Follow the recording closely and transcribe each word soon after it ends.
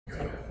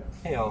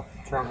Hey all,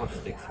 Traveler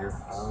Sticks here.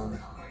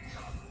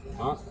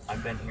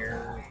 I've been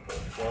here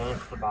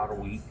just about a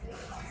week.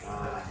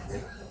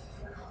 It's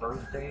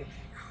Thursday.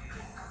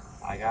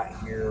 I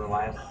got here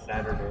last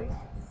Saturday.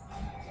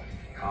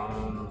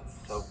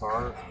 So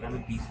far it's been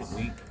a decent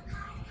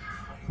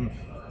week.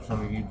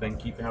 Some of you've been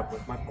keeping up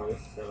with my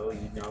posts, so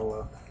you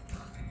know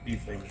a few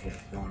things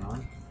that's going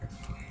on.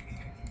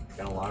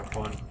 Been a lot of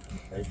fun,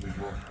 as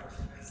usual.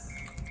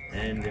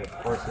 And of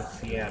course it's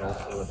Seattle,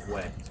 so it's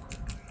wet.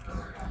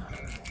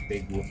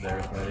 Big whoop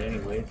there. But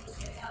anyways,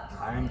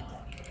 I'm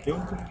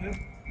doing pretty good.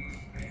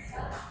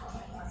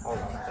 All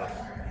the stuff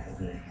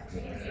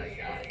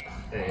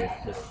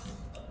it's just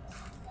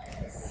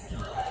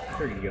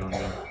pretty yummy.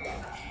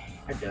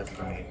 I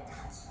definitely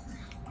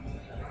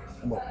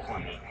well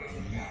plenty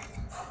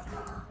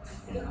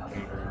in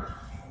bigger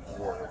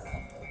water.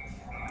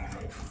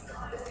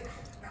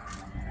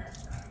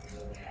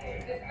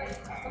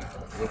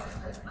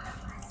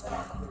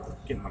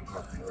 Getting my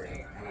coffee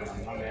ready.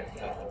 I'm at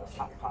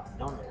Hot Pot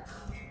Donuts.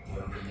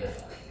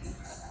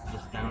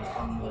 Just down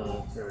from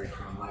the Ferry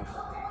Terminal.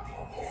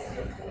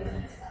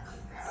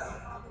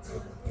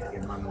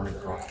 Get my morning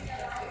coffee.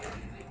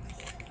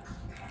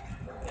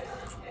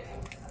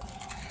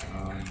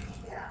 Um,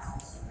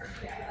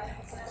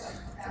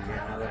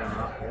 yeah, now that I'm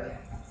out here,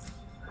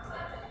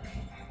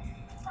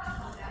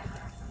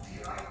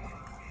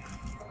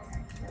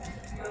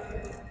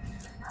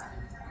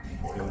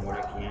 doing what I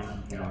can,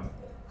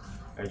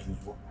 as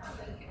usual.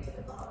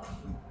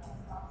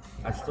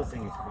 I still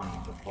think it's funny.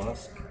 The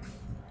busk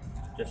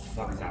just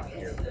sucks out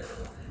here.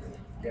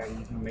 Yeah,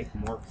 you can make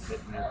more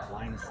sitting there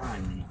flying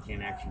sign than you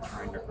can actually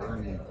trying to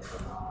earn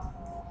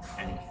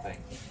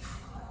anything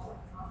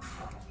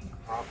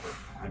proper.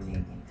 I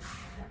mean,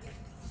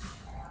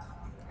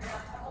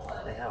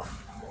 what the hell?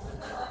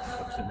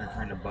 I'm sitting there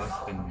trying to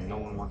busk and no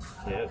one wants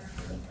to tip.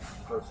 And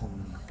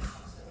person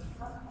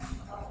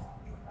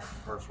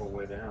partial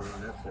way down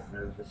and they're sitting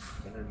there just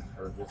spinning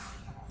or just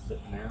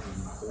sitting there and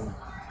doing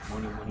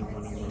money, money,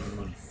 money, money,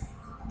 money.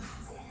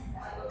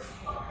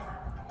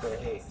 But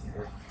hey,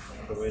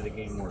 that's the way the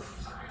game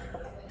works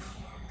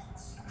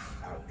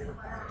out here.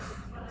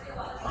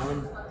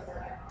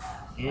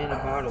 In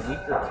about a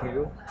week or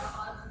two,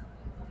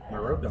 my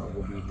road dog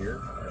will be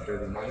here,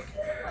 Dirty Mike.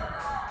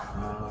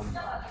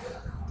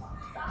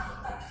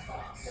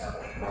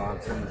 While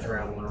it's him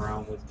traveling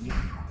around with me.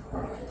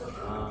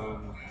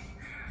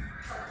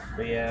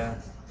 But yeah.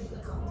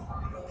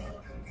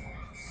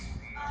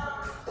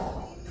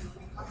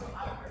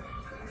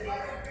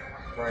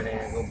 Friday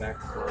I go back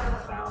to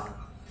Florida Sound,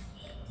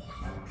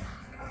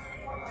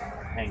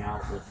 hang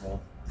out with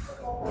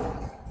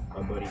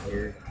my buddy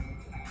here.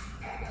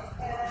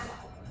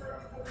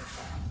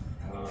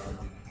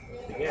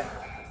 But yeah.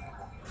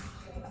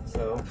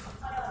 So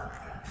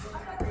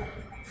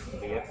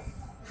yeah.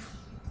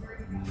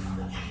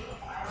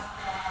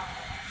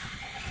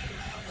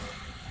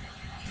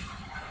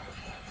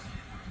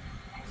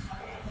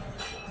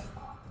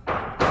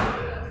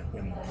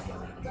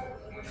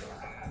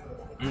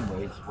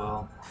 Anyways,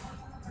 well,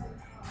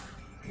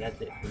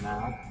 that's it for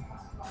now.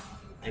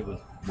 It was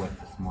wet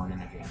this morning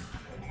again.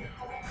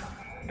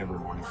 Every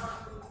morning.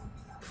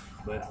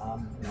 But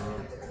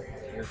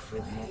here's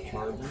no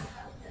charging.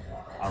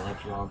 I'll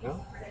let you all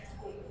go.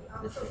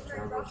 This is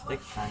Trevor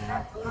Stick signing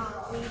off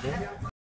for the day.